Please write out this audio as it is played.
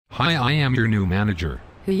Hi, I am your new manager.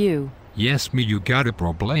 Who you? Yes, me, you got a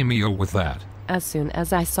problemio with that. As soon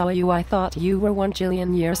as I saw you I thought you were 1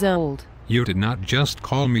 jillion years old. You did not just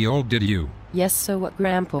call me old, did you? Yes, so what,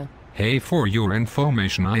 Grandpa? Hey, for your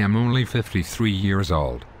information, I am only 53 years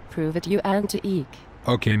old. Prove it, you anti-eek.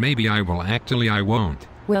 Okay, maybe I will, actually I won't.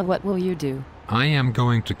 Well, what will you do? I am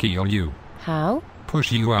going to kill you. How?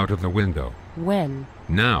 Push you out of the window. When?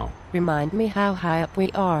 Now. Remind me how high up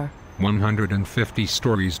we are. 150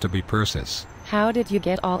 stories to be precise. How did you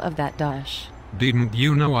get all of that, Dash? Didn't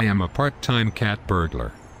you know I am a part-time cat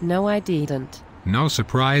burglar? No, I didn't. No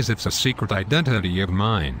surprise, it's a secret identity of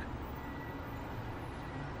mine.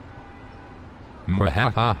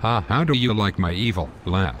 Mwahaha, how do you like my evil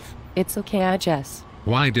laugh? It's okay, I guess.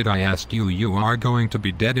 Why did I ask you? You are going to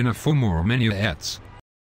be dead in a few more minutes.